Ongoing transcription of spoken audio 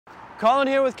Colin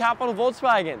here with Capital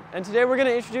Volkswagen, and today we're going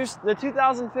to introduce the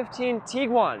 2015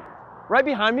 Tiguan. Right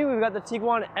behind me, we've got the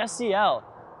Tiguan SEL.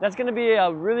 That's going to be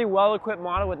a really well-equipped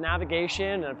model with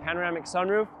navigation and a panoramic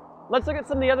sunroof. Let's look at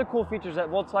some of the other cool features that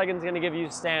Volkswagen is going to give you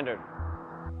standard.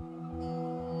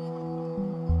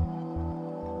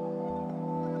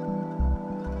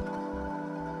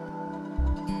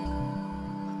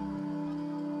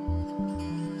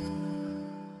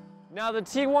 Now the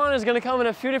Tiguan is going to come in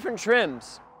a few different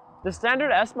trims. The standard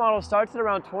S model starts at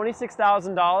around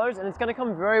 $26,000 and it's going to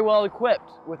come very well equipped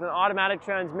with an automatic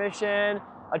transmission,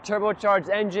 a turbocharged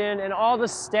engine, and all the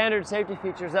standard safety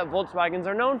features that Volkswagens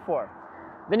are known for.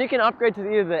 Then you can upgrade to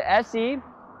either the SE,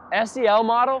 SEL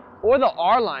model, or the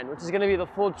R line, which is going to be the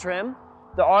full trim.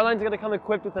 The R line is going to come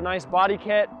equipped with a nice body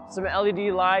kit, some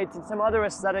LED lights, and some other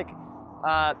aesthetic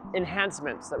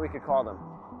enhancements that we could call them.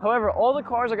 However, all the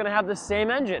cars are going to have the same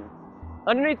engine.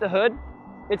 Underneath the hood,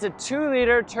 it's a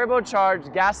 2-liter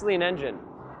turbocharged gasoline engine,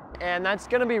 and that's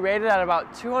going to be rated at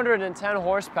about 210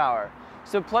 horsepower.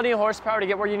 So plenty of horsepower to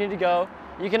get where you need to go.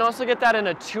 You can also get that in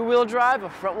a 2-wheel drive. A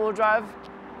front-wheel drive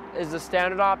is the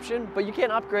standard option, but you can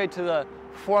upgrade to the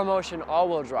 4Motion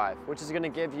all-wheel drive, which is going to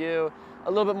give you a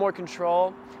little bit more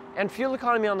control. And fuel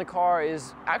economy on the car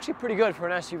is actually pretty good for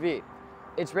an SUV.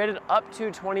 It's rated up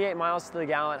to 28 miles to the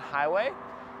gallon highway.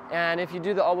 And if you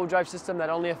do the all-wheel drive system, that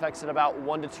only affects it about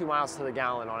 1 to 2 miles to the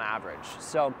gallon on average.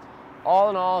 So all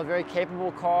in all, a very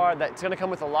capable car that's going to come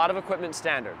with a lot of equipment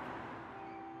standard.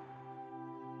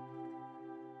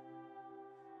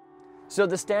 So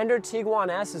the standard Tiguan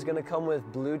S is going to come with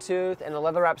Bluetooth and a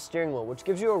leather-wrapped steering wheel, which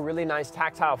gives you a really nice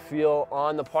tactile feel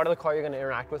on the part of the car you're going to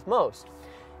interact with most.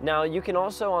 Now you can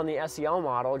also, on the SEL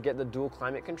model, get the dual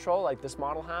climate control like this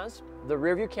model has. The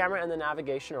rear view camera and the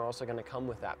navigation are also going to come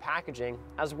with that packaging,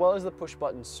 as well as the push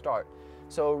button start.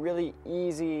 So really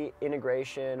easy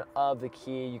integration of the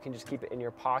key. You can just keep it in your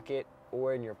pocket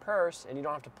or in your purse, and you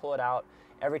don't have to pull it out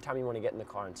every time you want to get in the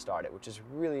car and start it, which is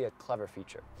really a clever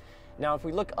feature. Now if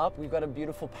we look up, we've got a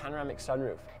beautiful panoramic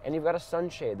sunroof, and you've got a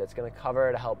sunshade that's going to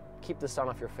cover to help keep the sun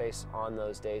off your face on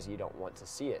those days you don't want to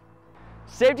see it.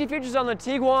 Safety features on the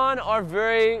Tiguan are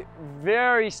very,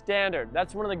 very standard.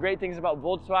 That's one of the great things about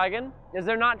Volkswagen, is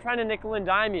they're not trying to nickel and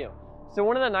dime you. So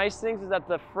one of the nice things is that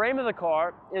the frame of the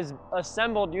car is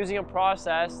assembled using a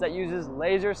process that uses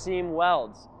laser seam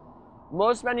welds.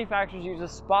 Most manufacturers use a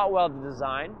spot weld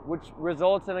design, which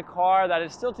results in a car that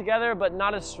is still together but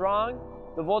not as strong.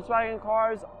 The Volkswagen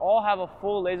cars all have a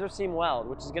full laser seam weld,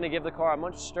 which is going to give the car a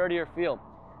much sturdier feel.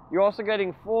 You're also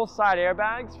getting full side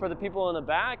airbags for the people in the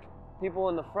back, people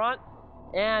in the front,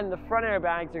 and the front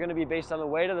airbags are going to be based on the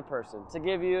weight of the person to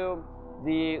give you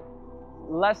the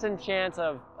lessened chance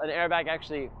of an airbag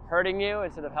actually hurting you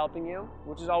instead of helping you,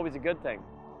 which is always a good thing.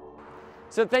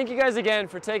 So thank you guys again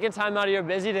for taking time out of your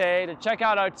busy day to check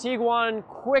out our Tiguan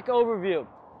quick overview.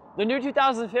 The new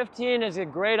 2015 is a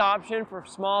great option for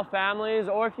small families,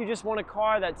 or if you just want a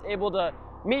car that's able to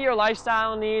meet your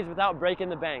lifestyle needs without breaking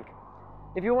the bank.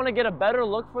 If you want to get a better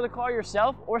look for the car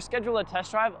yourself or schedule a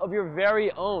test drive of your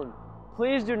very own,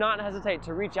 please do not hesitate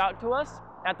to reach out to us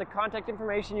at the contact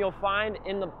information you'll find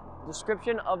in the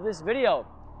description of this video.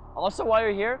 Also, while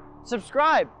you're here,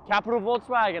 subscribe, Capital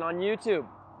Volkswagen on YouTube.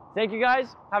 Thank you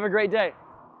guys. Have a great day.